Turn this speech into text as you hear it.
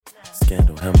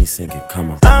scandal. Help me sing it,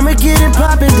 come on. I'ma get it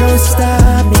poppin', don't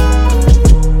stop me.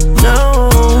 No,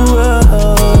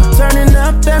 turning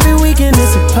up every weekend,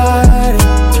 it's a party.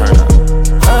 Turn up.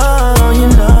 Oh, you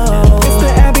know, it's the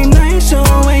Abbie Night Show,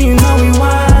 and you know we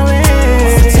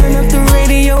wildin'. Turn up the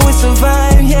radio, it's a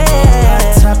vibe, yeah.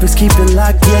 Hot topics, keep it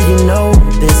locked, yeah, you know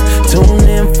this. Tune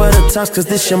in for the talks, cause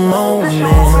this your moment.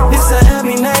 It's the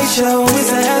Abbie Night Show, it's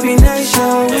the Abbie Night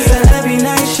Show, it's the Abbie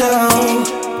Night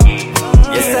Show.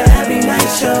 It's the Abbie Night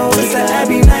Show, it's the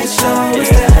Abbie Night Show, it's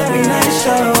the Abbie Night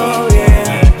Show,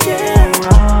 yeah.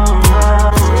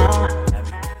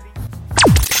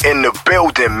 In the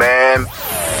building, man.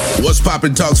 What's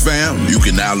poppin', Talks fam? You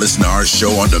can now listen to our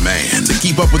show on demand. To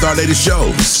keep up with our latest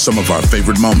shows, some of our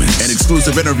favorite moments, and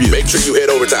exclusive interviews, make sure you head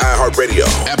over to iHeartRadio,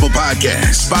 Apple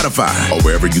Podcasts, Spotify, or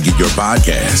wherever you get your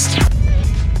podcasts.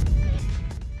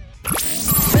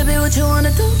 Baby, what you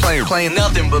wanna do? Playing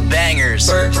nothing but bangers.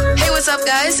 Hey, what's up,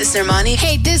 guys? It's Armani.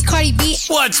 Hey, this Cardi B.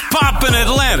 What's poppin'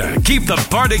 Atlanta? Keep the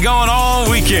party going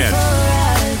all weekend.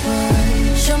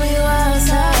 Show me you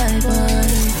outside,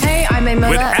 boy. Hey, I'm a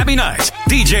With Abbie Nights,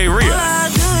 DJ Rhea,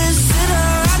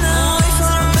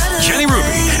 Jenny Ruby,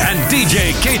 and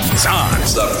DJ Cadence on.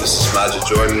 What's up? This is Magic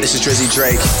Jordan. This is Drizzy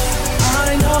Drake.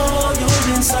 I know you've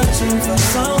been searching for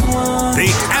someone.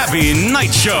 The Abbie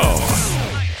Night Show.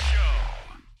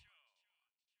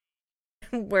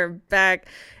 We're back.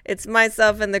 It's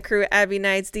myself and the crew, Abbie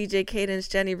Nights, DJ Cadence,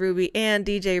 Jenny Ruby, and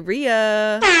DJ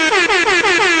Rhea.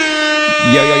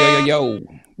 Yo.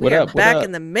 What up? Back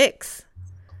in the mix.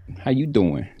 How you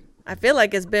doing? I feel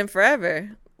like it's been forever.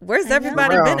 Where's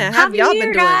everybody been at? How have y'all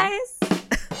been doing? Guys.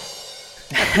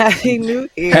 Happy New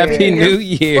Year. Happy New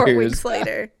Year. 4 weeks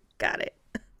later. Got it.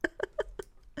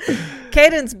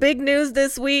 Cadence, big news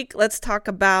this week. Let's talk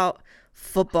about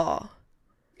football.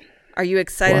 Are you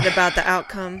excited about the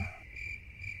outcome?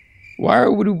 Why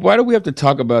do we have to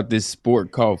talk about this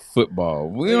sport called football?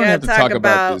 We don't have to talk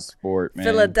about this sport, man.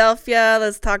 Philadelphia.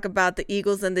 Let's talk about the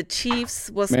Eagles and the Chiefs.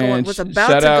 What's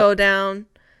about to go down?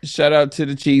 Shout out to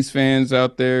the Chiefs fans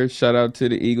out there. Shout out to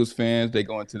the Eagles fans. They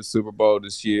going to the Super Bowl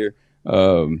this year.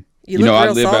 I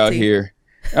live out here.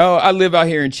 Oh, I live out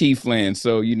here in Chief land,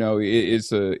 so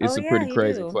it's a pretty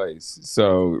crazy place.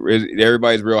 So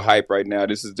everybody's real hype right now.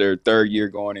 This is their third year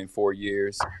going in 4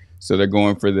 years, so they're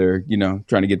going for their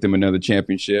trying to get them another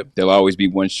championship. They'll always be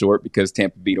one short because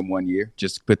Tampa beat them 1 year.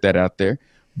 Just to put that out there.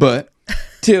 But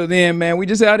till then, man, we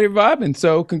just out here vibing.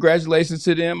 So congratulations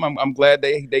to them. I'm glad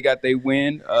they got their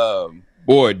win.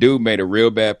 Boy, dude made a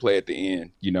real bad play at the end,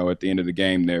 at the end of the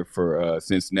game there for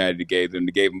Cincinnati. They gave them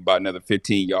about another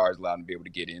 15 yards, allowed them to be able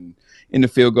to get in the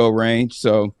field goal range.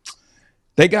 So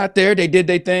they got there. They did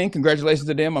their thing. Congratulations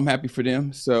to them. I'm happy for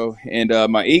them. So, and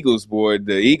my Eagles,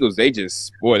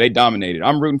 they dominated.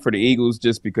 I'm rooting for the Eagles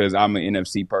just because I'm an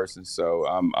NFC person. So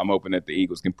I'm hoping that the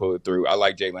Eagles can pull it through. I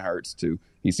like Jalen Hurts too.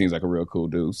 He seems like a real cool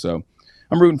dude. So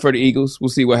I'm rooting for the Eagles. We'll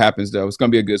see what happens though. It's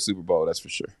going to be a good Super Bowl. That's for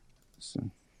sure.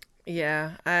 So.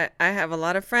 Yeah, I have a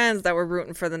lot of friends that were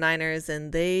rooting for the Niners,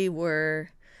 and they were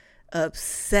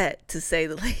upset, to say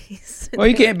the least. Well,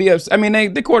 you can't be upset. I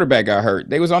mean, the quarterback got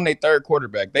hurt. They was on their third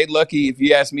quarterback. They lucky, if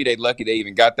you ask me, they lucky they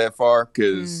even got that far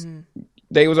because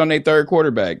they was on their third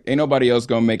quarterback. Ain't nobody else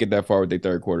going to make it that far with their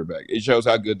third quarterback. It shows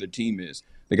how good their team is.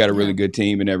 They got a really good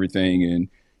team and everything, and,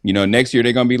 next year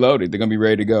they're going to be loaded. They're going to be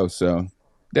ready to go, so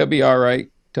they'll be all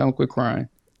right. Tell them quit crying.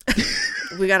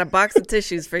 We got a box of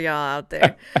tissues for y'all out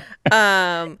there.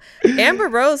 Amber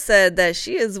Rose said that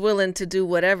she is willing to do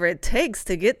whatever it takes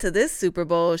to get to this Super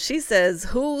Bowl. She says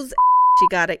whose she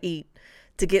got to eat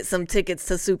to get some tickets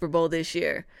to Super Bowl this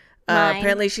year.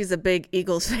 Apparently she's a big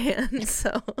Eagles fan.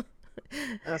 So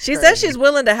she says she's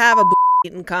willing to have a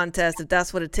eating contest if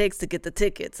that's what it takes to get the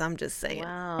tickets. I'm just saying.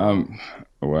 Wow.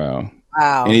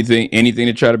 Anything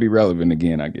to try to be relevant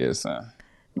again, I guess, huh?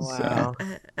 Wow.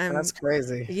 That's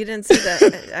crazy. You didn't see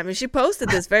that. I mean, she posted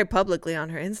this very publicly on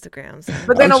her Instagram. So.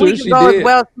 But then a week ago as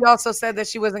well, she also said that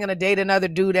she wasn't going to date another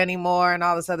dude anymore and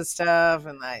all this other stuff.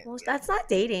 And well, that's not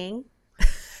dating.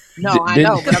 No, I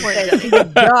know. But I'm saying she was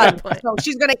done. So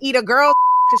she's going to eat a girl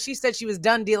because she said she was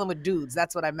done dealing with dudes.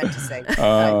 That's what I meant to say. She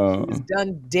was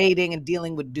done dating and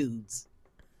dealing with dudes.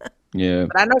 Yeah.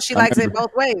 But I know she likes it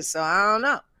both ways, so I don't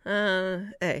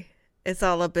know. Hey. It's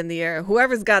all up in the air.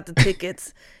 Whoever's got the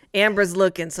tickets, Amber's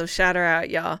looking, so shout her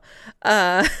out, y'all.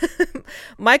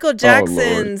 Michael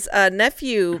Jackson's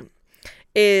nephew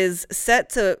is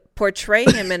set to portray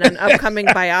him in an upcoming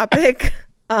biopic.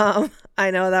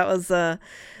 I know that was a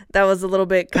little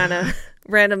bit kind of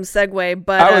random segue,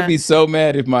 but I would be so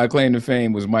mad if my claim to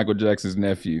fame was Michael Jackson's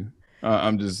nephew.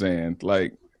 I'm just saying,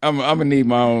 like, I'm gonna need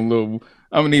my own little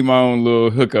I'm gonna need my own little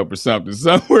hookup or something.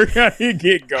 Somewhere I can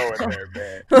get going there,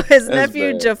 man. His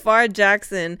nephew Jafar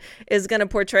Jackson is gonna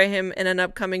portray him in an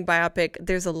upcoming biopic.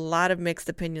 There's a lot of mixed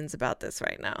opinions about this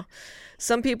right now.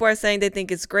 Some people are saying they think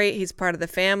it's great. He's part of the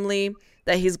family.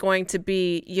 That he's going to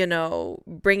be,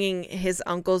 bringing his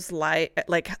uncle's life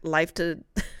to.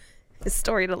 His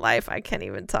story to life. I can't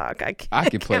even talk. I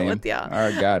can play with y'all. All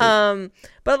right, got it.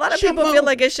 But a lot of people feel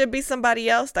like it should be somebody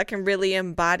else that can really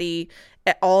embody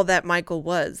all that Michael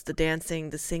was: the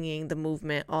dancing, the singing, the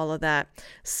movement, all of that.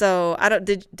 So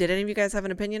did any of you guys have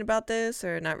an opinion about this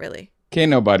or not really?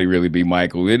 Can't nobody really be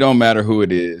Michael. It don't matter who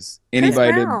it is.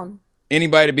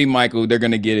 Anybody to be Michael, they're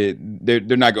gonna get it.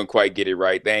 They're not gonna quite get it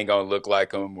right. They ain't gonna look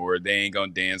like him or they ain't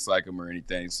gonna dance like him or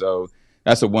anything. So.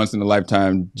 That's a once in a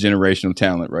lifetime generational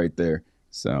talent right there.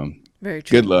 So very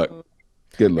true. Good luck.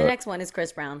 The next one is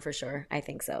Chris Brown for sure. I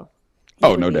think so.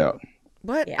 No doubt.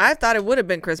 What? Yeah. I thought it would have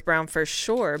been Chris Brown for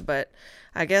sure, but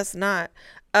I guess not.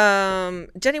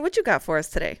 Jenny, what you got for us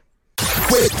today?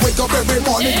 Wake up every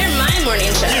morning. They're my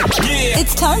morning show. Yeah.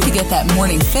 It's time to get that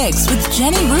morning fix with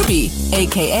Jenny Ruby,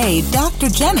 a.k.a. Dr.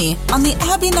 Jenny, on the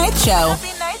Abbie Night Show.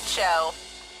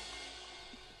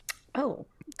 Oh.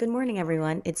 Good morning,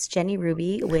 everyone. It's Jenny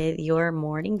Ruby with your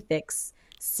morning fix.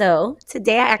 So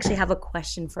today I actually have a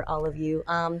question for all of you.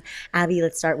 Abbie,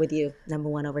 let's start with you. Number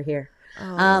one over here.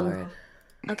 Lord.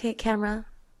 Okay, camera.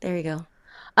 There you go.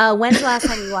 When's the last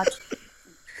time you watched?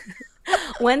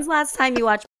 When's the last time you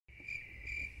watched?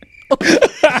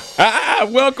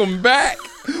 Welcome back.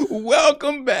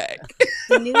 Welcome back.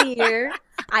 The new year.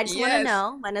 I just want to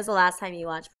know, when is the last time you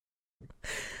watched?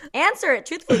 Answer it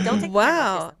truthfully. Don't take.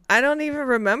 Wow, I don't even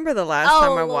remember the last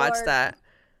time I watched that.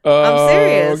 I'm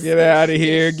serious. Get out of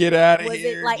here! Get out of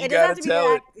here! It like? It doesn't have to be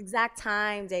the exact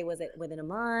time. Day, was it within a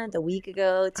month, a week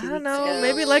ago, 2 weeks ago? I don't know.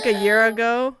 Maybe like a year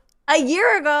ago. A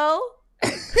year ago.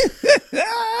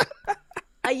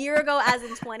 A year ago, as in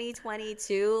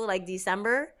 2022, like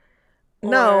December.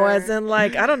 No, as in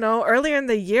like I don't know. Earlier in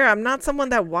the year. I'm not someone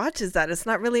that watches that. It's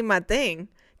not really my thing.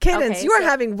 Cadence, okay, you are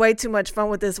having way too much fun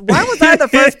with this. Why was I the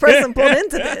first person pulled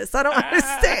into this? I don't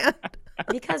understand.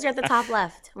 Because you're at the top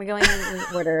left. We're going in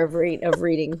order of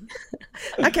reading.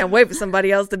 I can't wait for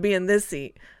somebody else to be in this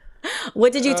seat.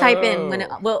 What did you type in?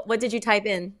 What did you type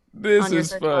in? This on your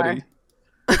search funny.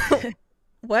 Bar?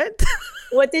 What?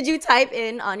 What did you type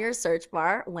in on your search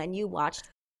bar when you watched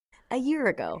a year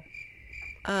ago?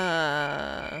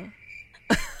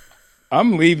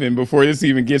 I'm leaving before this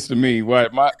even gets to me.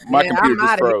 What my computer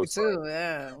just froze. Too.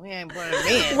 Yeah, we ain't putting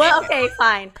it in. Well, okay,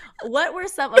 fine. What were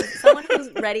someone who's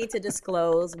ready to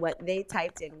disclose what they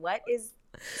typed in? What is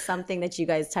something that you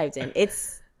guys typed in?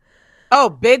 It's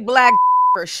big black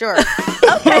for sure.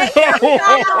 Okay,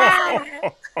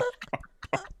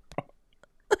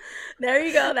 there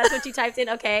you go. That's what you typed in.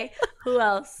 Okay, who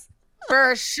else?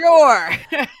 For sure.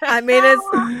 I mean,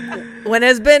 when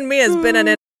it's been me, it's been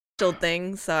an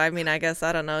thing. So I mean, I guess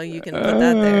I don't know. You can put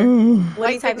that there. What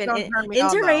do you type in?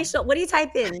 Interracial. What do you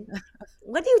type in?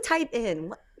 What do you type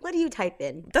in? What do you type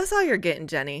in? That's all you're getting,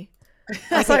 Jenny.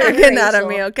 That's all you're getting out of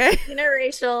me, okay?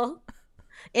 Interracial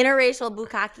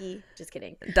bukkake. Just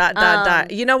kidding. ...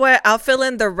 You know what? I'll fill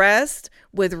in the rest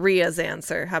with Ria's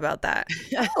answer. How about that?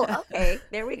 Oh, okay.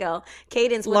 There we go.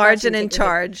 Cadence. Large and in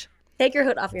charge. Take your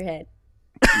hood off your head.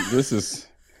 This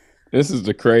is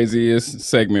the craziest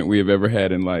segment we have ever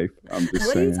had in life. I'm just saying.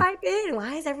 What do you type in?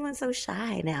 Why is everyone so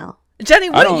shy now? Jenny,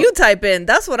 what do you type in?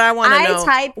 That's what I want to know.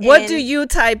 What do you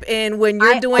type in when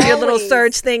you're doing your little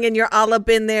search thing and you're all up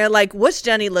in there? Like, what's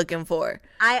Jenny looking for?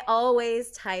 I always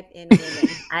type in women.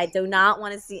 I do not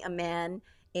want to see a man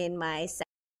in my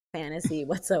fantasy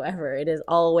whatsoever. It is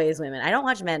always women. I don't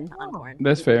watch men on porn.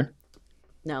 That's fair.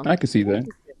 No. I can see that.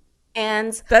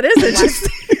 And that is interesting.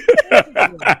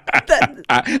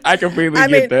 I completely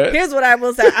get that. Here's what I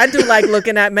will say. I do like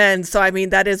looking at men. So, I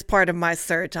mean, that is part of my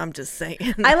search. I'm just saying.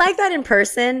 I like that in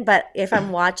person. But if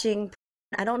I'm watching,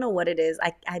 I don't know what it is.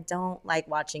 I don't like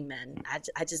watching men.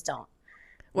 I just don't.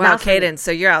 Wow, Cadence.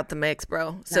 So you're out the mix,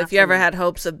 bro. So if you ever had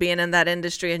hopes of being in that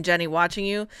industry and Jenny watching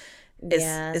you,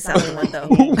 it's out the window.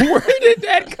 Where did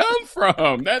that come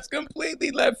from? That's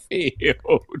completely left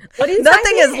field.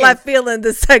 Nothing is left field in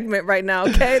this segment right now,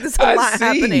 okay? There's a lot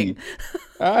happening.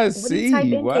 I see. What do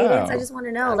you type in, wow. Cadence? I just want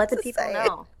to know. Let the people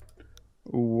know.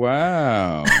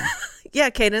 Wow.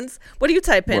 Yeah, Cadence. What do you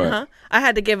type in, huh? I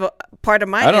had to give a part of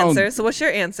my answer. So what's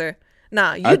your answer?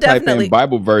 Nah, you definitely type in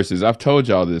Bible verses. I've told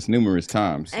y'all this numerous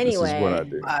times. Anyway, this is what I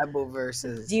do. Bible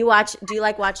verses. Do you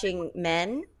like watching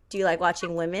men? Do you like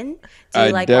watching women? Do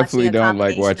you I definitely don't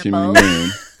like watching men.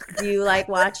 Do you like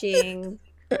watching?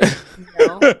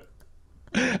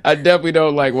 I definitely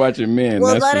don't like watching men.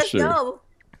 Well, that's let for us sure. know.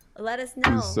 Let us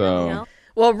know. So,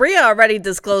 well, Rhea already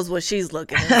disclosed what she's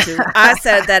looking into. I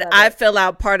said that I fill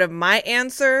out part of my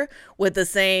answer with the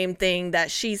same thing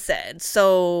that she said.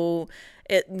 So,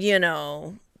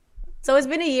 So it's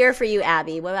been a year for you,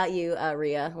 Abbie. What about you,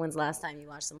 Rhea? When's the last time you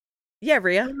watched some? Yeah,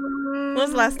 Rhea. When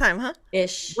was the last time, huh?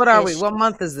 What are we? What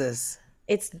month is this?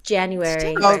 It's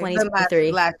January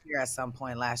 2023. Last year at some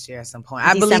point.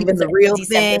 I believe in the real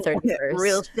thing.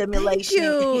 Real stimulation.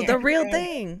 Thank you. The real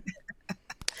thing.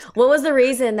 What was the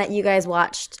reason that you guys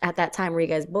watched at that time? Were you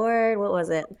guys bored? What was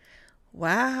it?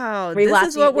 Wow. This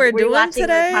is what we're doing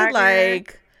today?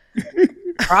 Like...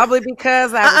 Probably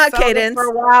because I was celibate for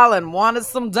a while and wanted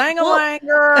some dang-a-lang,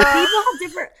 girl.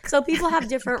 People have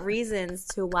different reasons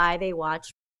to why they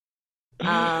watch.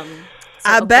 I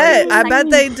bet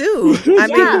they do. I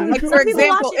mean, like, for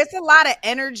example, it's a lot of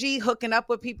energy hooking up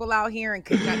with people out here and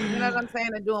you know what I'm saying,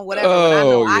 and doing whatever.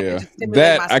 Oh, I can just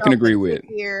that I can agree with.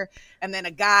 Here, and then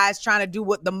a guy's trying to do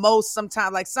what the most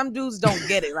sometimes. Like some dudes don't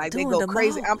get it. Like they go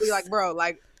crazy. I'll be like, bro,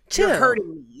 like. Chill. You're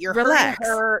hurting me. You're Relax.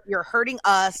 hurting her. You're hurting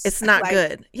us. It's not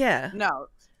good. Yeah. No.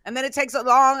 And then it takes so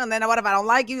long. And then what if I don't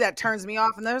like you? That turns me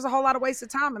off. And there's a whole lot of wasted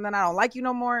time. And then I don't like you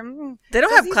no more. They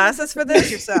don't have classes for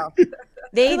this? Yourself.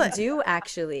 They do,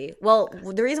 actually. Well,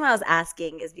 the reason why I was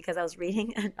asking is because I was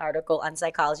reading an article on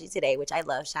Psychology Today, which I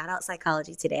love. Shout out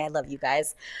Psychology Today. I love you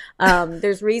guys.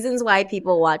 There's reasons why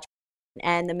people watch.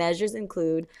 And the measures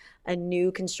include a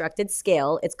new constructed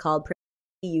scale. It's called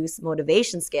Use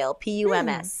Motivation Scale,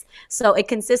 PUMS. So it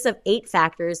consists of 8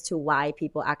 factors to why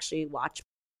people actually watch.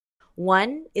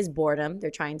 1 is boredom.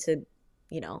 They're trying to,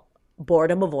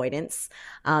 boredom avoidance.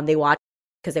 They watch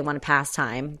because they want to pass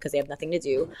time because they have nothing to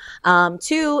do.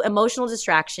 2, emotional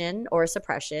distraction or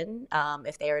suppression.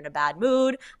 If they are in a bad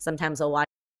mood, sometimes they'll watch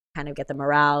to kind of get them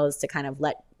aroused, to kind of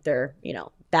let their,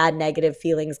 bad negative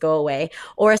feelings go away.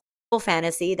 Or a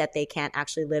fantasy that they can't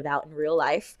actually live out in real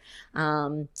life.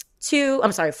 4,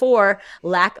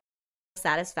 lack of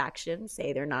satisfaction.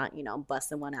 Say they're not,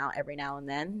 busting one out every now and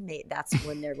then. That's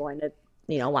when they're going to,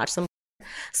 watch some.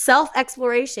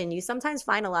 Self-exploration. You sometimes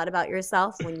find a lot about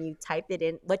yourself when you type it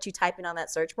in, what you type in on that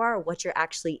search bar, or what you're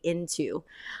actually into.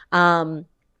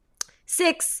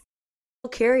 6,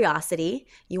 curiosity.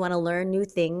 You want to learn new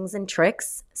things and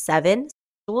tricks. 7,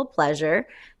 sexual pleasure,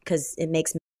 because it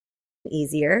makes it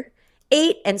easier.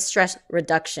 8, and stress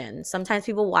reduction. Sometimes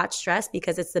people watch stress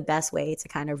because it's the best way to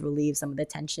kind of relieve some of the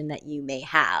tension that you may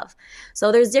have.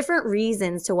 So there's different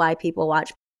reasons to why people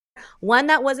watch. One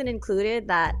that wasn't included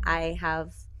that I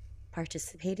have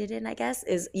participated in, I guess,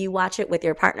 is you watch it with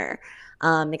your partner.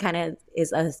 It kind of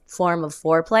is a form of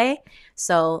foreplay.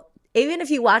 So even if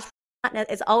you watch,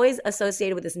 it's always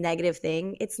associated with this negative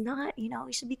thing. It's not, you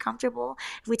should be comfortable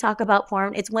if we talk about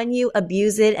porn. It's when you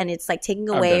abuse it and it's like taking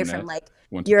away from like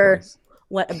your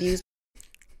abuse.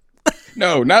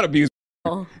 No, not abuse.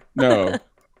 No,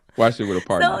 watch it with a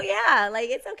partner. So yeah, like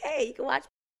it's okay. You can watch.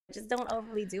 Just don't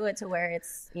overly do it to where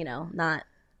it's not.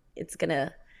 It's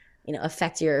gonna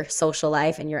affect your social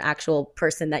life and your actual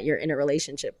person that you're in a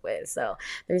relationship with. So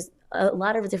there's a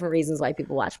lot of different reasons why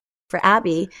people watch. For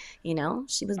Abbie,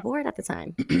 she was bored at the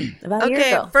time. About a year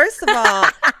ago. First of all,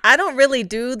 I don't really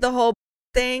do the whole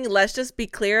thing. Let's just be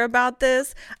clear about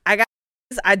this.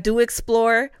 I do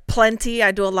explore plenty.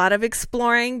 I do a lot of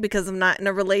exploring because I'm not in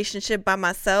a relationship by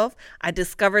myself. I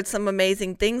discovered some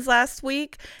amazing things last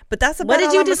week, but that's about what did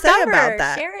all you I'm discover? About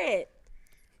that. Share it.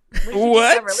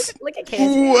 What? Look at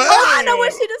Candace. What? Oh, I know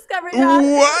what she discovered.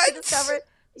 What?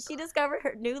 She discovered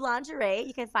her new lingerie.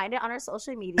 You can find it on her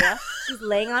social media. She's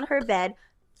laying on her bed,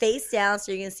 face down,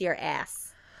 so you can see her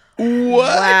ass.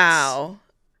 What? Wow.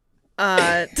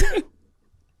 What?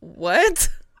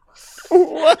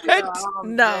 What?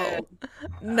 No.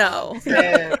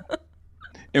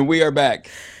 And we are back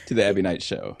to the Abbie Night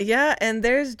Show. Yeah, and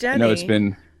there's Jenny. I know it's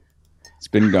been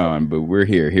gone, but we're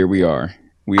here. Here we are.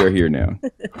 We are here now.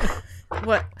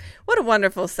 What a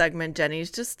wonderful segment, Jenny.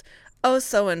 It's just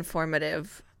so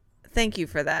informative. Thank you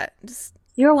for that.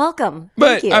 You're welcome.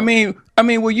 But Thank you. I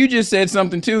mean, well, you just said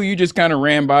something too. You just kind of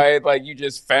ran by it, like you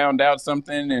just found out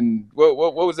something. And what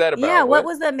was that about? Yeah, what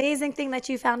was the amazing thing that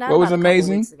you found out? What was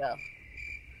amazing?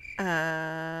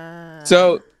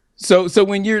 So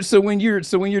when you're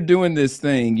doing this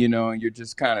thing, and you're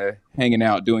just kind of hanging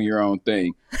out doing your own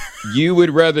thing, you would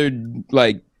rather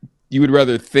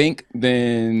think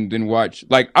than watch.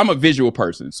 Like, I'm a visual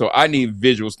person, so I need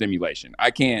visual stimulation.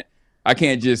 I can't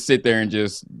just sit there and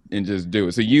just do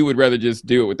it. So you would rather just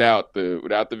do it without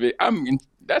the video. I mean,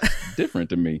 that's different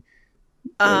to me.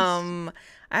 I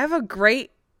have a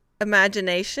great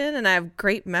imagination and I have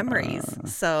great memories.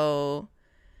 So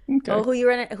okay. Oh, who you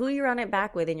run it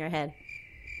back with in your head?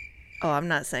 Oh, I'm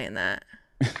not saying that.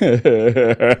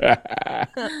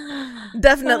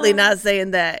 Definitely not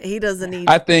saying that. He doesn't need.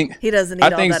 He doesn't need.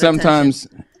 I think sometimes.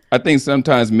 Attention. I think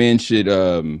sometimes men should.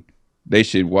 They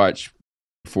should watch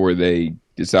before they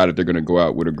decide if they're going to go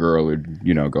out with a girl or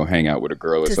go hang out with a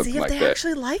girl or to something see if like they that.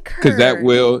 Actually like her, because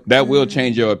that will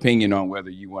change your opinion on whether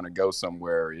you want to go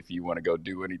somewhere, or if you want to go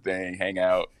do anything, hang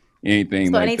out, anything.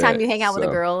 So like anytime that. you hang out with a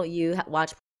girl, you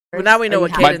watch. Well, now we know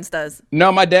what Cadence does.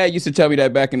 No, my dad used to tell me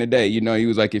that back in the day. He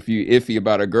was like, if you iffy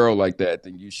about a girl like that,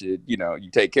 then you should, you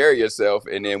take care of yourself.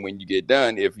 And then when you get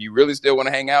done, if you really still want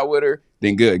to hang out with her,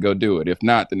 then good, go do it. If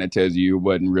not, then that tells you it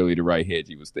wasn't really the right head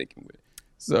you was thinking with.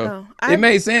 So it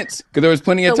made sense because there was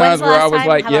plenty of times where I was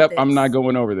like, yep, I'm not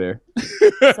going over there. So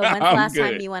when's the last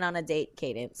time you went on a date,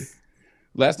 Cadence?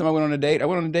 Last time I went on a date,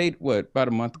 about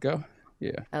a month ago?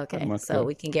 Yeah. Okay, so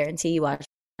we can guarantee you watched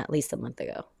at least a month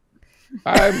ago.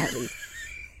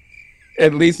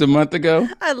 At least a month ago.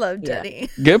 I love Jenny.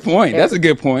 Yeah. Good point. That's a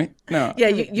good point. No. Yeah,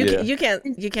 you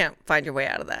can't find your way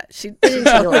out of that. She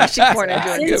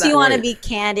cornered you. Since you want to be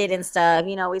candid and stuff,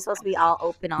 we're supposed to be all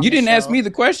open on. You didn't ask me the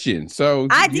question, so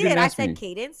I did. I said,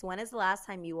 Cadence, when is the last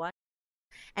time you watched?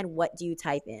 And what do you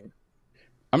type in?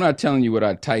 I'm not telling you what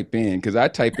I type in because I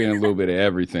type in a little bit of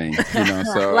everything,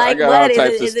 So like I got what all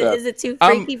types of stuff. Is it too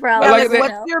freaky for all? What's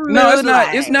your mood? No, it's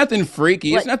not. It's nothing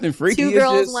freaky. It's nothing freaky. 2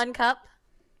 girls, 1 cup.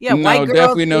 Yeah, no, white girls,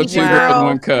 definitely no 2 girls,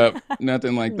 1 cup.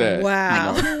 Nothing like that.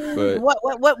 Wow. But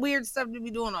what weird stuff do you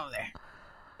be doing over there?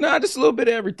 No, just a little bit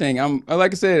of everything. I'm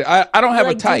like I said, I don't have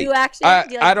a type.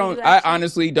 I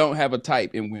honestly don't have a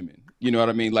type in women. You know what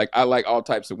I mean? Like I like all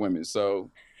types of women.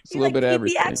 So it's a little bit of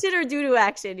everything. Action or doo-doo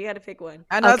action? You got to pick one.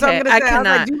 I know. Okay, I'm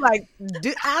gonna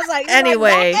say. I was like,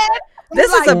 anyway.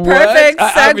 This is a perfect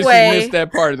segue. I obviously missed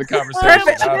that part of the conversation.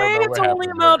 It's only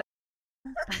about.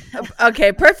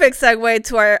 Okay, perfect segue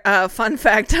to our fun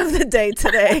fact of the day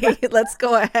today. Let's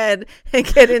go ahead and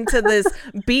get into this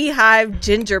beehive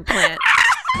ginger plant.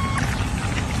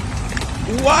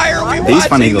 Why are we These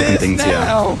funny looking things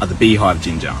now? Here are the beehive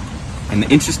ginger. And the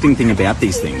interesting thing about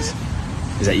these things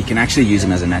is that you can actually use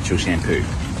them as a natural shampoo.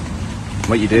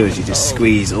 What you do is you just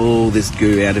squeeze all this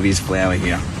goo out of his flower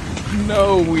here.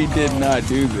 No, we did not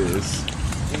do this.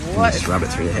 What? Just rub it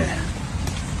through the hair.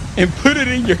 And put it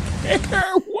in your hair?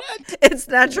 What? It's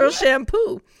natural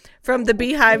shampoo from the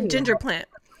beehive ginger plant.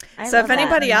 So if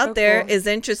anybody out there is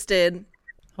interested,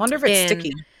 wonder if it's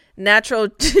sticky. Natural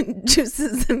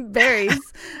juices and berries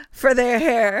for their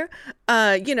hair,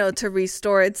 to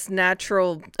restore its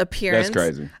natural appearance.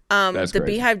 That's crazy. The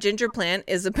beehive ginger plant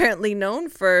is apparently known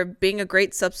for being a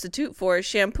great substitute for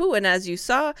shampoo. And as you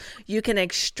saw, you can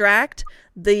extract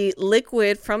the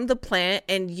liquid from the plant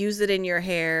and use it in your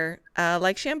hair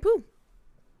like shampoo.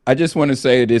 I just want to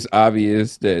say it is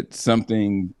obvious that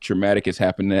something traumatic has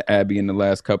happened to Abbie in the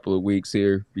last couple of weeks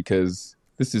here, because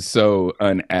this is so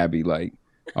un-Abbie like.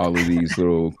 All of these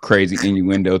little crazy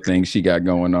innuendo things she got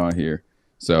going on here.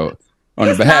 So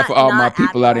on behalf of all my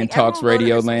people out in Talks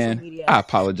Radio land, I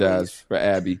apologize for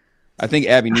Abbie. I think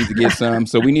Abbie needs to get some.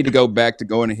 So we need to go back to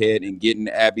going ahead and getting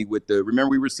Abbie with remember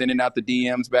we were sending out the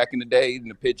DMs back in the day and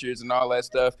the pictures and all that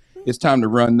stuff. It's time to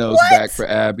run those back for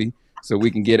Abbie. So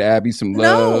we can get Abbie some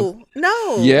love.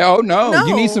 No. Yeah. Oh no.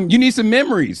 You need some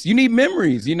memories. You need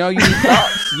memories. You need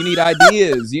thoughts. You need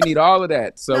ideas. You need all of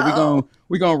that. So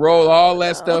we're gonna roll all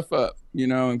that stuff up.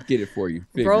 And get it for you.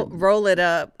 Roll it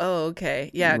up. Oh,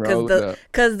 okay. Yeah,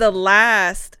 because the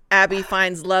last Abbie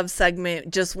Finds Love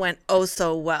segment just went oh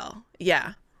so well.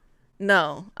 Yeah.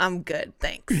 No, I'm good.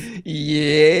 Thanks.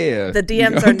 Yeah. The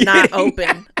DMs are not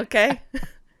open. Okay.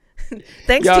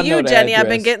 Thanks to you, Jenny. I've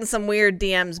been getting some weird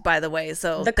DMs, by the way.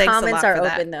 So the thanks comments a lot are for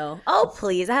open, that. though. Oh,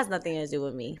 please. That has nothing to do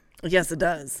with me. Yes, it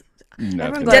does.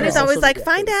 Jenny's always like,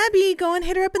 find Abbie. Go and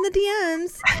hit her up in the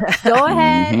DMs. Go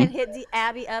ahead and hit the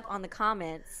Abbie up on the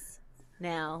comments.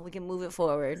 Now we can move it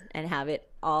forward and have it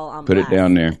all on. Put it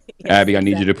down there. Yes, Abbie, I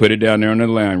need you to put it down there on the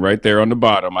line, right there on the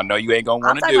bottom. I know you ain't going to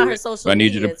want to do it. But I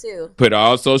need you to put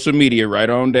all social media right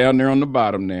on down there on the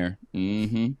bottom there.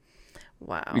 Mm-hmm.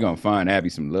 Wow. We're going to find Abbie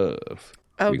some love.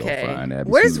 Okay.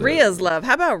 Where's Rhea's love?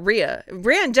 How about Rhea?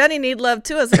 Rhea and Jenny need love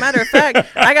too. As a matter of fact,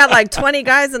 I got like 20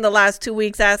 guys in the last 2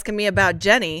 weeks asking me about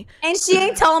Jenny. And she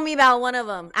ain't told me about one of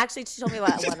them. Actually, she told me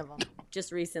about one of them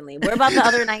just recently. What about the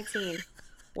other 19?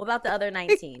 What about the other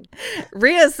 19?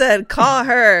 Rhea said, call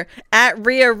her at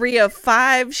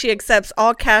Rhea5. She accepts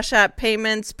all Cash App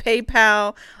payments,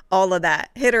 PayPal, all of that.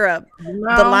 Hit her up.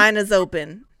 No. The line is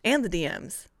open. And the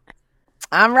DMs.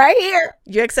 I'm right here.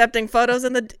 You accepting photos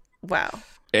in the... Wow.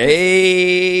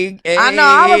 Hey, I know.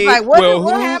 I was like,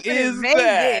 what happened in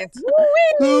Vegas?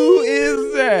 Who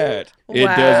is that? It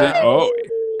doesn't. Oh,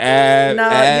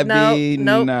 Abbie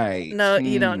Knight. No,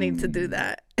 you don't need to do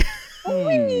that.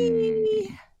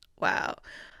 Wow.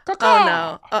 Oh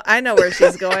no. Oh, I know where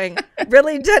she's going.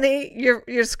 Really, Jenny? You're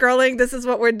scrolling? This is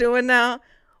what we're doing now?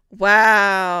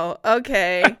 Wow.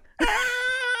 Okay.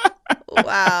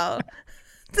 Wow.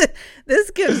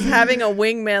 This gives having a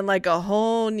wingman like a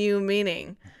whole new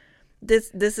meaning.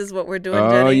 This is what we're doing,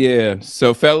 Jenny. Oh yeah.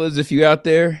 So fellas, if you out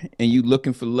there and you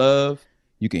looking for love,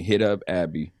 you can hit up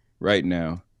Abbie right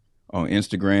now on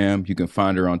Instagram. You can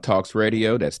find her on Talks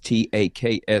Radio. That's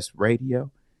TAKS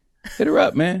Radio. Hit her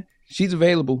up, man. She's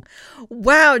available.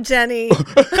 Wow, Jenny.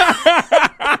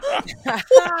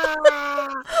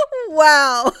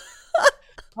 Wow.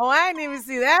 Oh, I didn't even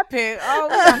see that pic. Oh,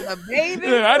 we got the baby.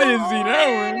 I didn't see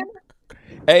that one.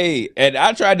 Hey, and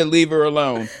I tried to leave her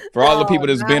alone. For all the people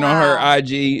that's been on her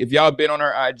IG, if y'all been on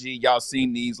her IG, y'all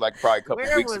seen these like probably a couple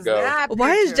weeks ago.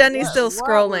 Why is Jenny still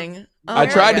scrolling? I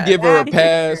tried to give her a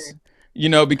pass,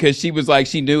 because she was like,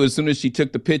 she knew as soon as she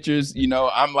took the pictures,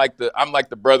 I'm like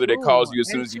the brother that calls you as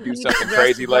soon as you do something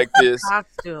crazy like this.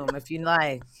 Costume, if you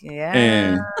like, yeah.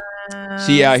 And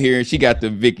she out here and she got the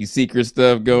Vicky Secret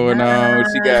stuff going on.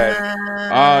 She got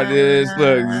all this.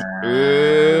 Look,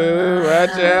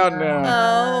 watch out now.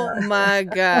 Oh my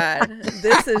God,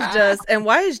 this is just. And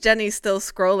why is Jenny still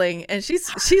scrolling? And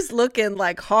she's looking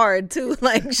like hard too.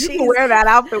 Like she can wear that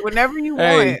outfit whenever you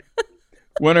want.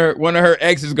 One of her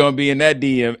exes is gonna be in that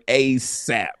DM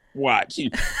ASAP. Watch.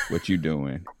 What you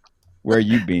doing? Where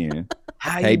you been?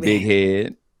 Hey, big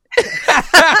head.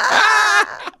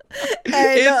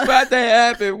 It's about to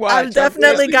happen. Watch. I've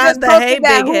definitely got the hey big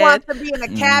head. Who wants to be in the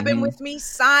cabin with me?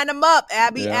 Sign them up.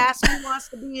 Abbie asked who wants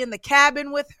to be in the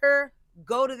cabin with her.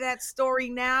 Go to that story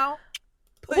now.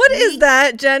 What is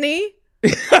that, Jenny?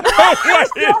 What is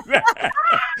that?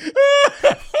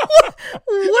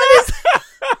 What is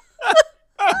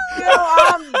Yo,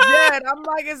 I'm dead. I'm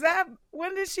like,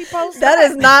 when did she post that?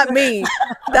 That is not me.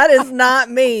 That is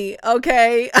not me.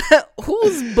 Okay.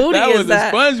 Whose booty is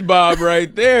that? That was a SpongeBob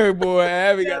right there, boy.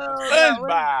 Abbie got the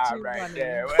SpongeBob right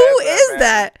there. Who is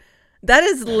that? That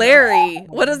is Larry.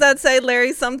 What does that say,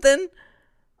 Larry something?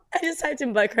 I just typed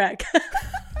in butt crack.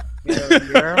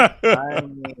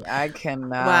 I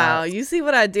cannot. Wow. You see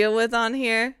what I deal with on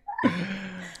here?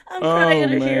 I'm crying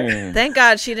under here. Thank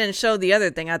God she didn't show the other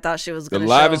thing I thought she was going to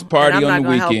show. The livest party on the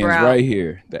weekends right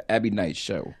here. The Abbie Knight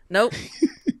Show. Nope.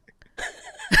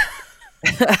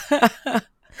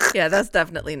 Yeah, that's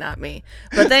definitely not me.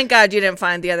 But thank God you didn't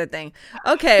find the other thing.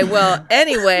 Okay, well,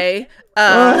 anyway.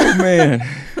 Oh, man.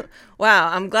 Wow,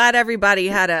 I'm glad everybody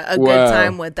had a good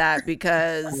time with that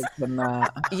because, I'm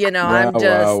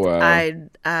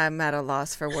at a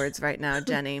loss for words right now,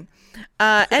 Jenny.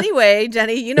 Anyway,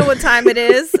 Jenny, you know what time it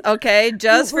is, okay?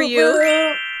 Just for you.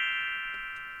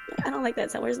 I don't like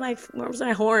that sound. Where's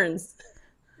my horns?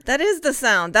 That is the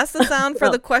sound. That's the sound for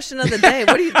the question of the day.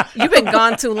 You've been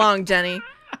gone too long, Jenny.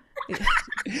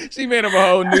 She made up a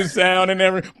whole new sound and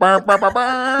everything.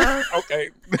 Okay.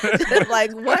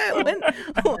 Like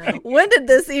what? When did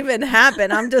this even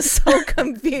happen? I'm just so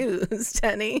confused,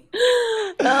 Jenny.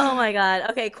 Oh my God.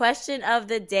 Okay, question of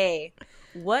the day.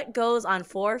 What goes on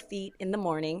 4 feet in the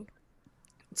morning,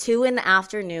 2 in the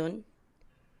afternoon,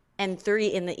 and 3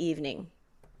 in the evening?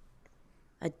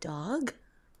 A dog?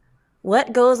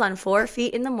 What goes on 4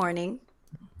 feet in the morning?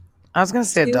 I was going to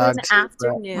say a dog. 2 in the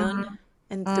afternoon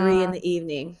and 3 in the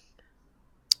evening.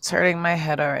 It's hurting my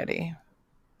head already.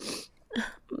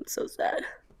 I'm so sad.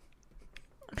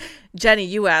 Jenny,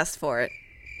 you asked for it.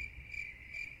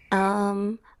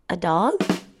 A dog?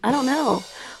 I don't know.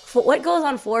 What goes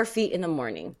on 4 feet in the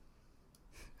morning?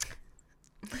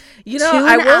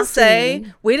 I will say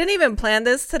we didn't even plan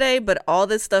this today, but all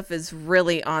this stuff is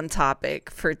really on topic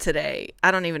for today.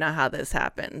 I don't even know how this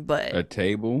happened, but a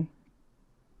table.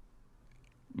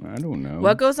 I don't know.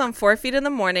 What goes on 4 feet in the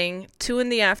morning, 2 in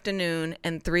the afternoon,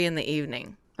 and 3 in the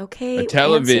evening? Okay. A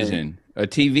television, a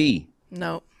TV.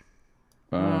 Nope.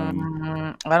 I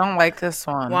don't like this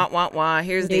one. Wah.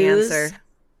 Here's the answer.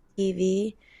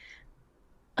 TV.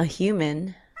 A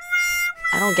human.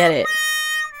 I don't get it.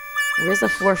 Where's the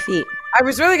 4 feet? I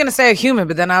was really going to say a human,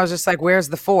 but then I was just like, where's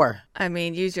the 4? I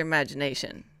mean, use your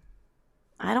imagination.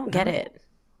 I don't get it.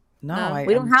 No,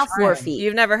 we don't have 4 feet.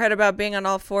 You've never heard about being on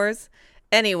all fours?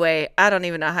 Anyway, I don't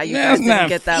even know how you guys didn't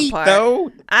get that part.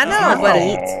 Though. I know, but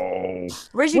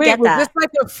where'd you get that? Was this like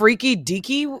a freaky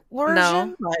deaky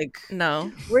version? No.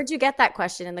 Where'd you get that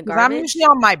question in the garbage? I'm usually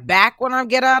on my back when I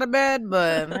get out of bed,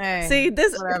 but hey. See,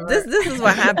 this is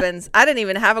what happens. I didn't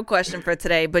even have a question for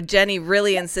today, but Jenny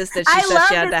really insisted she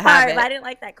had to have it. But I didn't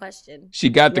like that question. She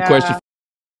got the question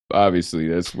Obviously,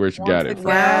 that's where she got it from.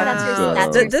 Wow.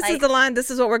 This is the line.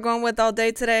 This is what we're going with all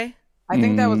day today. I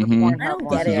think that was a Pornhub. I don't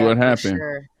get This it. is what happened.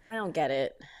 Sure. I don't get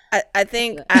it. I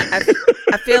think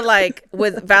I feel like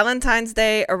with Valentine's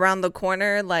Day around the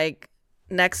corner, like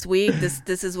next week,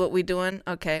 this is what we doing.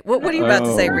 Okay, what are you about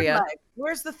to say, Rhea?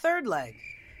 Where's the third leg?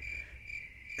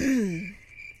 The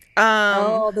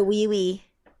wee wee.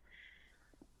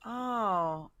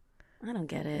 Oh, I don't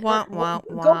get it. Wah, wah,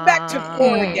 wah. Go back to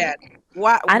 4 again.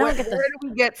 Why? I don't get where do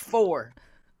we get 4?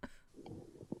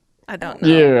 I don't know.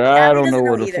 Yeah, I don't know doesn't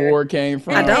where know the either. 4 came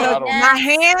from. I don't. My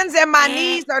hands and my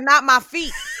knees are not my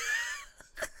feet.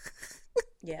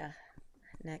 Yeah.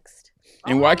 Next.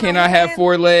 And why can't I have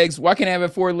 4 legs? Why can't I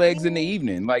have 4 legs in the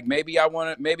evening? Like maybe I'm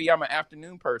an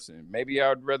afternoon person. Maybe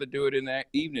I'd rather do it in the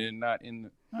evening and not in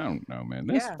the, I don't know, man.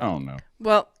 I don't know.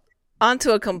 Well, on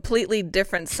to a completely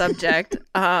different subject.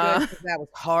 That was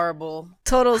horrible.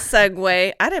 Total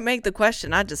segue. I didn't make the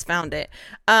question. I just found it.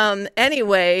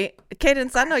 Anyway,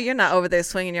 Cadence, I know you're not over there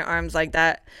swinging your arms like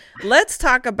that. Let's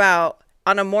talk about,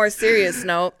 on a more serious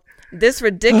note, this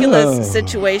ridiculous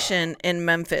situation in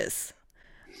Memphis.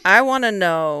 I want to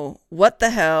know what the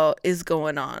hell is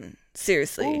going on.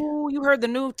 Seriously. Ooh, you heard the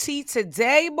new tea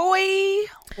today, boy?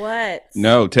 What?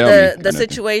 No, tell me. The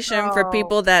situation for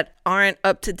people that aren't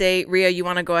up to date. Rhea, you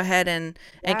want to go ahead and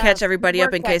catch everybody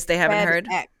up in case they haven't heard?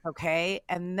 Okay.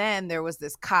 And then there was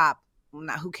this cop.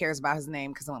 Who cares about his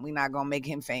name because we're not going to make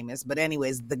him famous. But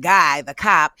anyways, the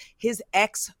cop, his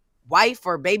ex-wife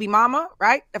or baby mama,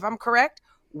 right? If I'm correct,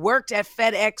 worked at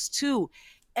FedEx too.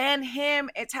 And him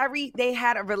and Tyre, they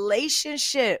had a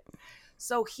relationship.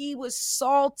 So he was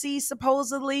salty,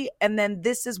 supposedly, and then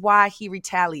this is why he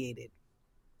retaliated.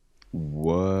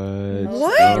 What?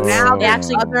 And now They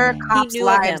actually other cops' knew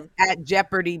of lives him. at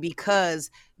jeopardy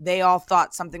because they all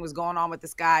thought something was going on with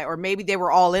this guy, or maybe they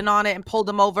were all in on it and pulled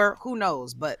him over. Who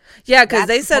knows? But yeah, because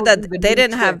they said that supposedly the they new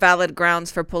didn't have twist. valid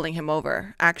grounds for pulling him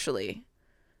over, actually.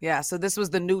 Yeah, so this was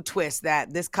the new twist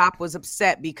that this cop was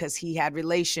upset because he had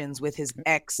relations with his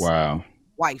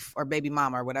ex-wife or baby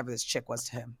mama or whatever this chick was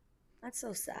to him. That's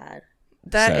so sad.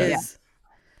 That is.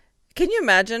 Can you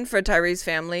imagine for Tyre's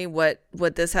family what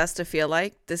this has to feel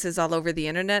like? This is all over the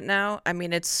internet now. I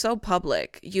mean, it's so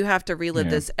public. You have to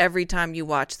relive this every time you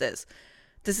watch this.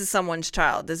 This is someone's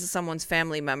child. This is someone's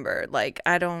family member. Like,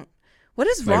 what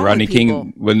is wrong Rodney with people?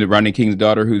 King, when the Rodney King's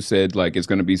daughter who said like it's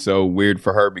going to be so weird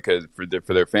for her because for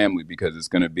their family because it's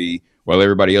going to be while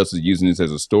everybody else is using this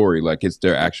as a story, like it's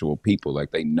their actual people,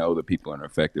 like they know the people are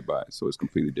affected by it, so it's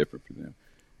completely different for them.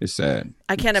 It's sad.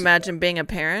 I can't imagine being a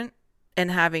parent and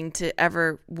having to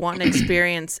ever want to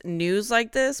experience news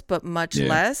like this, but much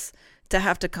less to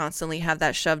have to constantly have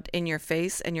that shoved in your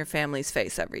face and your family's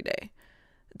face every day.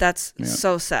 That's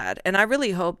so sad. And I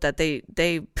really hope that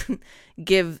they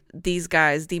give these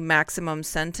guys the maximum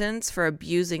sentence for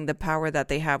abusing the power that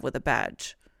they have with a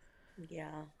badge.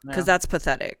 Yeah. Because that's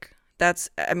pathetic.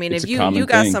 I mean, It's if a you common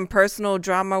got thing. some personal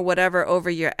drama, whatever, over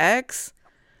your ex,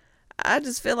 I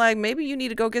just feel like maybe you need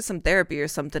to go get some therapy or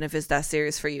something if it's that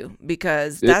serious for you,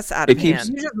 because that's out of hand.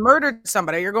 You just murdered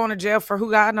somebody. You're going to jail for who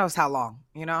God knows how long,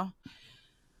 you know?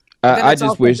 I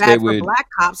just wish they would. Black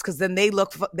cops, because then they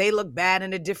look bad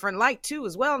in a different light too,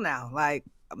 as well. Now, like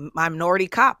minority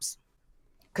cops,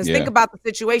 because think about the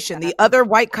situation. The other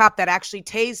white cop that actually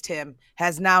tased him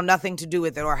has now nothing to do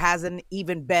with it, or hasn't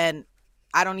even been,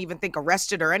 I don't even think,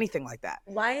 arrested or anything like that.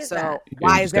 Why is that?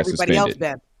 Why is everybody else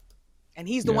been? And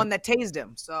he's the one that tased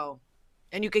him. So,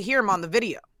 and you could hear him on the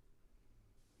video.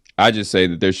 I just say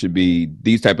that there should be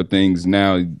these type of things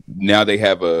now. Now they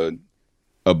have a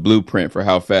blueprint for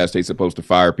how fast they're supposed to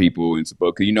fire people, and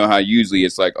cause you know how usually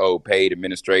it's like, oh, paid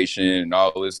administration and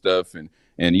all this stuff, and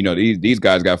you know these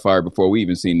guys got fired before we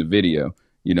even seen the video,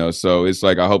 you know. So it's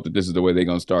like I hope that this is the way they're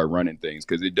gonna start running things,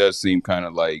 because it does seem kind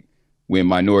of like when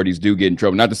minorities do get in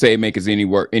trouble, not to say it makes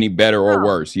it any better or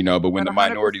worse, you know, but when the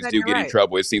minorities do get in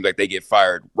trouble, it seems like they get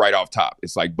fired right off top.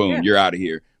 It's like, boom, you're out of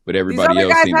here. But everybody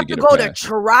else seems to get a pass. These other guys have to go to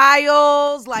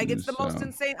trials. Like, it's the most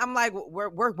insane. I'm like,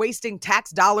 we're wasting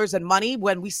tax dollars and money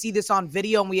when we see this on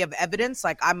video and we have evidence.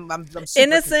 Like, I'm super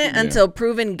innocent until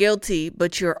proven guilty,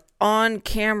 but you're on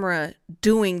camera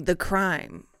doing the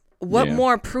crime. What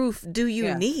more proof do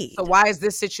you need? So why is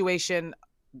this situation,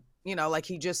 you know, like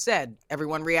he just said,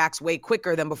 everyone reacts way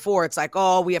quicker than before. It's like,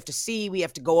 oh, we have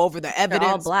to go over the evidence.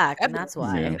 They're all black, and that's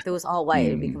why. If it was all white,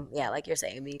 it'd be, like you're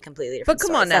saying, it'd be completely different. But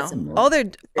come on now,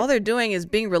 all they're doing is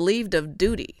being relieved of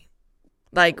duty.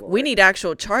 Like, we need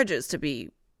actual charges to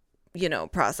be, you know,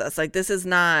 processed. Like, this is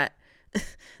not.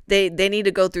 They need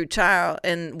to go through trial,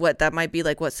 and that might be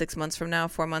like 6 months from now,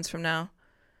 4 months from now.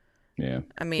 Yeah.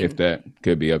 I mean, if that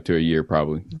could be up to a year,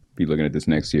 probably be looking at this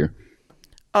next year.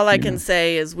 All I can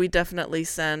say is we definitely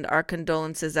send our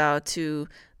condolences out to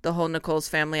the whole Nichols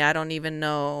family. I don't even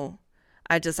know.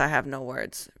 I have no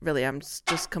words. Really, I'm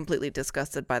just completely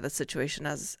disgusted by the situation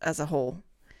as a whole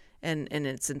and in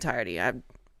its entirety. I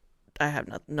have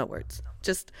no words.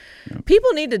 Just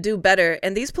people need to do better.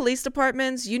 And these police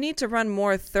departments, you need to run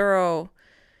more thorough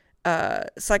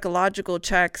psychological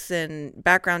checks and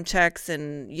background checks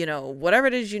and, whatever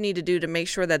it is you need to do to make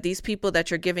sure that these people that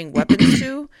you're giving weapons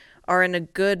to are in a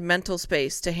good mental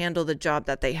space to handle the job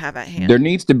that they have at hand. There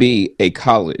needs to be a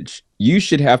college. You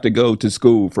should have to go to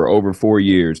school for over 4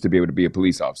 years to be able to be a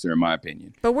police officer, in my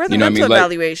opinion. But where are the mental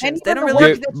evaluations? They don't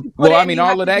really. Well, I mean,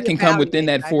 all of that can come within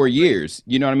that 4 years.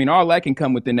 You know what I mean? All that can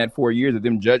come within that 4 years of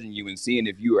them judging you and seeing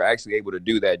if you are actually able to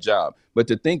do that job. But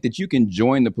to think that you can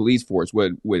join the police force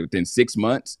within 6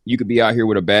 months, you could be out here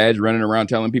with a badge running around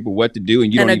telling people what to do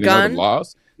and you don't even know the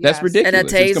laws. That's ridiculous. And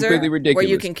a taser, it's completely ridiculous.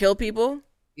 Where you can kill people.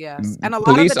 Yes, and a lot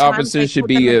police of the officers should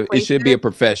be a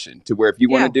profession to where if you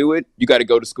want to do it, you got to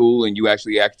go to school and you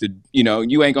actually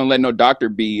you ain't gonna let no doctor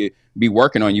be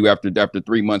working on you after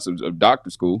 3 months of doctor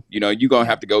school. You're gonna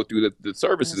have to go through the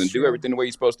services and do everything the way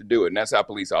you're supposed to do it, and that's how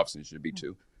police officers should be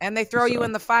too. And they throw you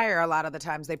in the fire a lot of the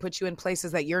times. They put you in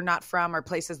places that you're not from or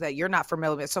places that you're not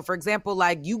familiar with. So, for example,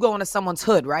 like you go into someone's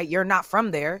hood, right? You're not from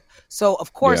there. So,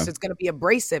 of course, it's going to be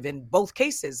abrasive in both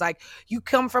cases. Like you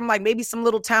come from like maybe some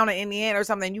little town in Indiana or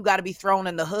something, you got to be thrown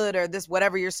in the hood or this,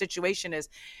 whatever your situation is.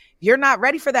 You're not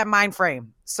ready for that mind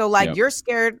frame. So like you're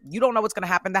scared. You don't know what's going to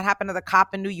happen. That happened to the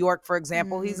cop in New York, for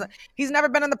example. Mm-hmm. He's never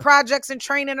been in the projects and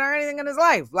training or anything in his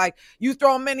life. Like you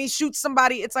throw him in, he shoots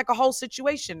somebody. It's like a whole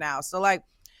situation now. So like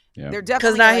they're definitely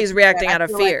because now he's reacting out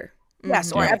of fear.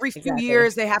 Yes, or every few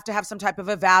years they have to have some type of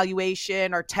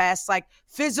evaluation or tests, like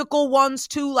physical ones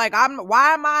too. Like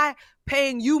why am I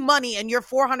paying you money and you're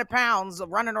 400 pounds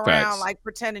running around like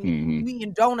pretending you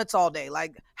eating donuts all day?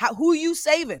 Like who are you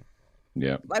saving?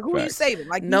 Yeah. Like who are you saving?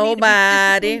 Like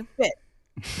nobody.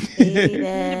 You need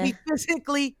to be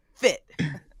physically fit.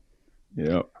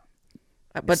 Yep.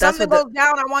 But if something goes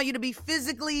down, I want you to be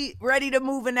physically ready to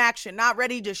move in action, not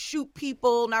ready to shoot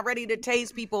people, not ready to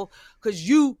tase people, because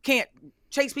you can't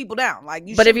chase people down. Like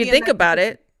you. But if you think about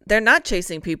it, they're not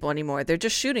chasing people anymore. They're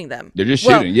just shooting them. They're just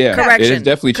shooting. Yeah. Correction. It has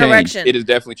definitely changed. It has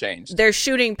definitely changed. They're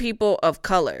shooting people of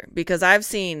color because I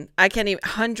can't even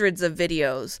hundreds of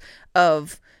videos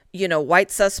of white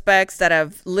suspects that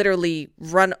have literally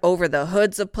run over the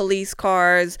hoods of police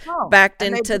cars, backed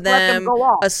into them,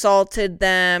 assaulted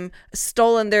them,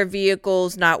 stolen their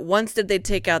vehicles. Not once did they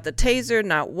take out the taser.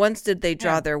 Not once did they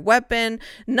draw their weapon.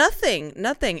 Nothing.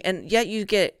 And yet you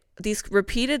get these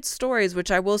repeated stories,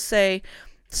 which I will say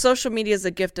social media is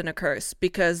a gift and a curse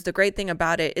because the great thing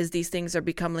about it is these things are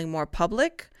becoming more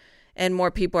public and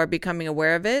more people are becoming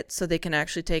aware of it so they can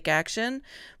actually take action.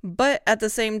 But at the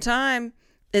same time,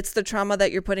 it's the trauma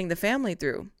that you're putting the family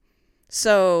through.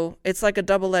 So it's like a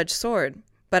double-edged sword.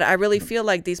 But I really feel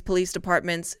like these police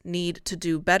departments need to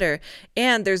do better.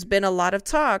 And there's been a lot of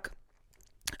talk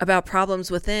about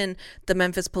problems within the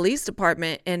Memphis Police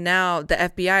Department. And now the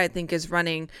FBI, I think, is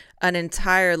running an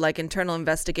entire internal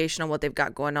investigation on what they've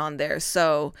got going on there.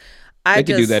 So they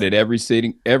could do that at every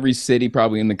city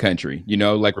probably in the country.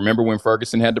 Remember when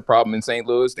Ferguson had the problem in St.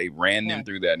 Louis? They ran them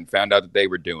through that and found out that they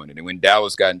were doing it. And when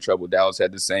Dallas got in trouble, Dallas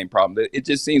had the same problem. It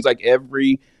just seems like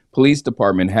every police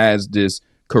department has this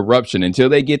corruption. Until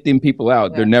they get them people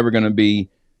out, they're never going to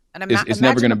be. And it's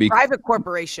never going to be private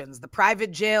corporations, the private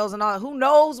jails and all. Who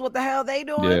knows what the hell they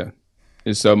doing? Yeah,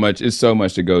 it's so much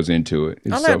that goes into it.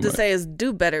 All I have to say is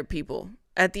do better, people.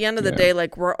 At the end of the day,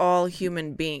 we're all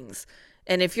human beings.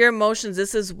 And if your emotions,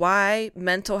 this is why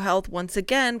mental health, once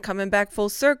again, coming back full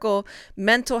circle,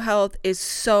 mental health is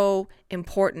so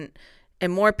important.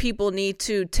 And more people need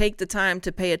to take the time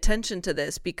to pay attention to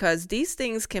this because these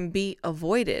things can be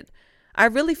avoided. I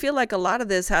really feel like a lot of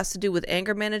this has to do with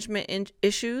anger management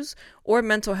issues or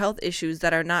mental health issues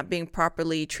that are not being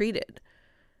properly treated.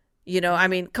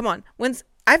 Come on.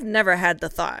 I've never had the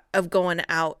thought of going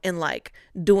out and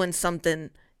doing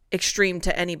something extreme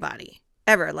to anybody.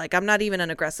 Ever. I'm not even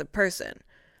an aggressive person.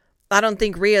 I don't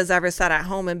think Ria's ever sat at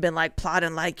home and been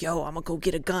plotting yo, I'm gonna go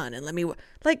get a gun and let me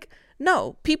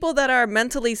no, people that are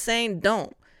mentally sane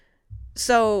don't.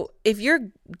 So if you're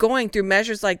going through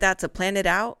measures like that to plan it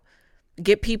out,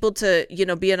 get people to,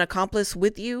 be an accomplice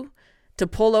with you to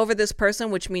pull over this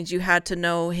person, which means you had to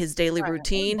know his daily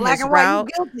routine, his route.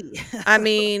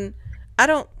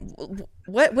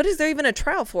 What is there even a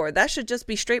trial for? That should just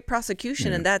be straight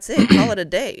prosecution and that's it. Call it a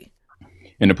day.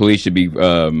 And the police should be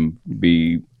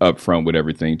upfront with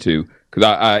everything too,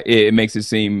 because it makes it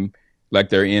seem like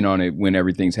they're in on it when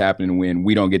everything's happening, when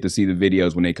we don't get to see the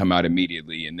videos when they come out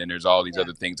immediately. And then there's all these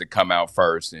other things that come out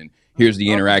first. And here's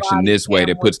the interaction this way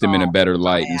that puts them in a better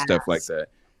light and stuff like that.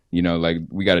 You know, like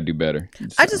we got to do better. So.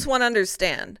 I just want to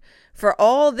understand, for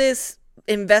all this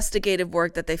investigative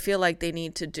work that they feel like they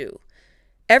need to do,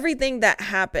 everything that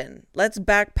happened, let's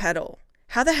backpedal.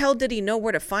 How the hell did he know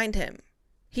where to find him?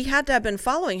 He had to have been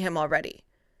following him already.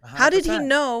 100%. How did he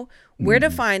know where to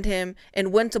find him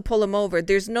and when to pull him over?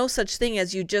 There's no such thing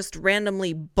as you just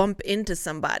randomly bump into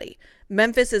somebody.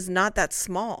 Memphis is not that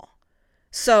small.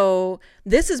 So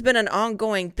this has been an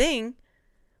ongoing thing,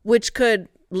 which could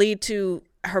lead to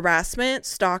harassment,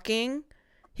 stalking.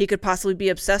 He could possibly be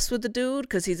obsessed with the dude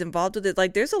because he's involved with it.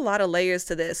 Like, there's a lot of layers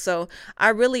to this. So I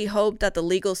really hope that the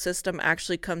legal system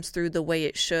actually comes through the way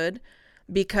it should,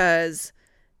 because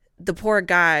the poor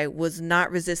guy was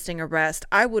not resisting arrest.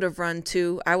 I would have run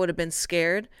too. I would have been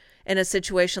scared in a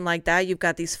situation like that. You've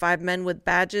got these 5 men with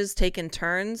badges taking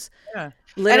turns. Yeah.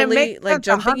 Literally, like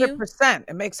jumping 100%.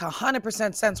 It makes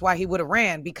 100% sense why he would have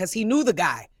ran, because he knew the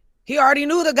guy. He already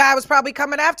knew the guy was probably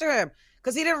coming after him,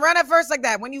 because he didn't run at first like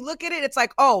that. When you look at it, it's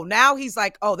like, oh, now he's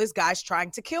like, oh, this guy's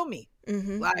trying to kill me.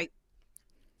 Mm-hmm. Like,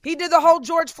 he did the whole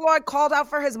George Floyd, called out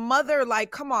for his mother.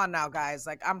 Like, come on now, guys.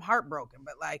 Like, I'm heartbroken,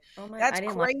 but like, that's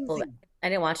crazy. I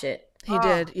didn't watch it. He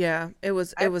did. Yeah. It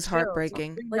was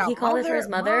heartbreaking. Like, he called it for his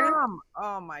mother? Mom.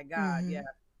 Oh my God. Yeah.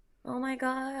 Oh my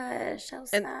gosh. How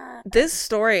sad. And this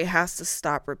story has to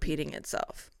stop repeating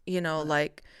itself. You know,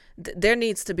 like, there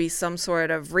needs to be some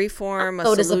sort of reform,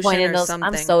 a solution or something.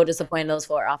 I'm so disappointed in those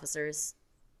 4 officers.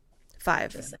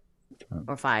 5.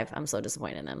 Or 5. I'm so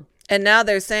disappointed in them. And now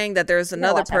they're saying that there's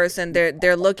another person.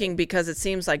 They're looking because it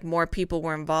seems like more people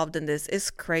were involved in this. It's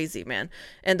crazy, man.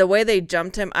 And the way they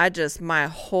jumped him, my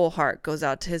whole heart goes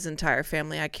out to his entire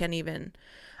family. I can't even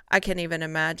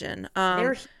imagine.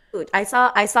 They're huge. I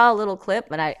saw a little clip,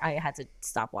 but I had to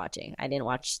stop watching. I didn't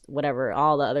watch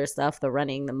all the other stuff, the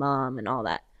running, the mom, and all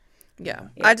that. Yeah.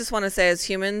 I just want to say, as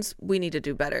humans, we need to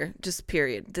do better. Just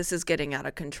period. This is getting out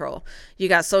of control. You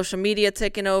got social media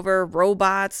taking over,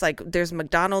 robots. Like, there's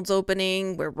McDonald's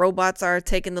opening where robots are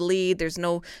taking the lead. There's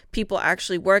no people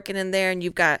actually working in there. And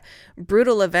you've got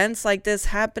brutal events like this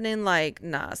happening. Like,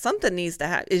 nah, something needs to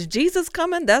happen. Is Jesus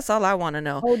coming? That's all I want to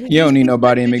know. You don't need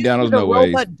nobody in McDonald's, no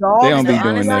ways. They don't be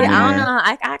doing that. I don't know.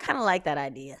 I kind of like that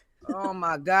idea. Oh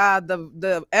my God.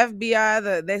 The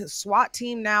FBI, the SWAT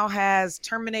team now has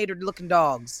Terminator-looking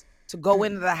dogs to go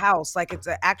into the house like it's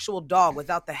an actual dog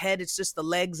without the head. It's just the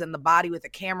legs and the body with a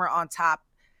camera on top,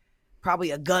 probably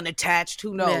a gun attached.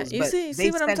 Who knows? Yeah, but see they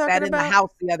what I'm sent talking that in about? the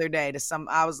house the other day to some.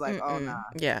 I was like, oh nah.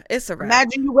 Yeah, it's a wrap.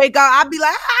 Imagine you wake up. I'd be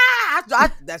like,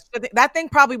 that thing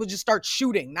probably would just start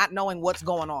shooting, not knowing what's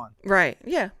going on. Right.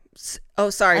 Yeah.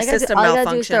 Oh, sorry. malfunction. System All you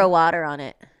gotta do is throw water on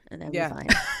it, and then be fine.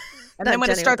 And then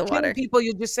when it starts killing people,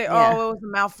 you just say, oh, it was a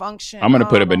malfunction. I'm going to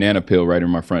put a banana peel right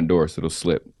in my front door so it'll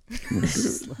slip. On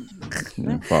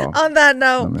that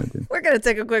note, we're going to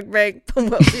take a quick break, but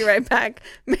we'll be right back.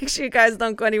 Make sure you guys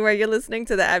don't go anywhere. You're listening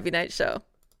to The Abbie Night Show.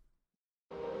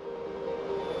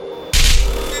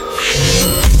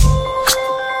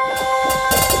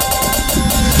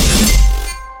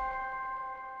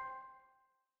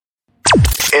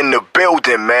 In the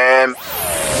building, man.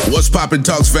 What's poppin',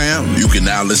 Talks fam? You can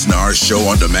now listen to our show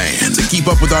on demand. To keep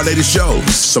up with our latest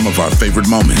shows, some of our favorite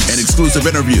moments, and exclusive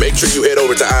interviews, make sure you head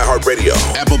over to iHeartRadio,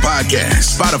 Apple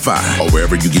Podcasts, Spotify, or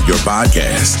wherever you get your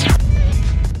podcasts.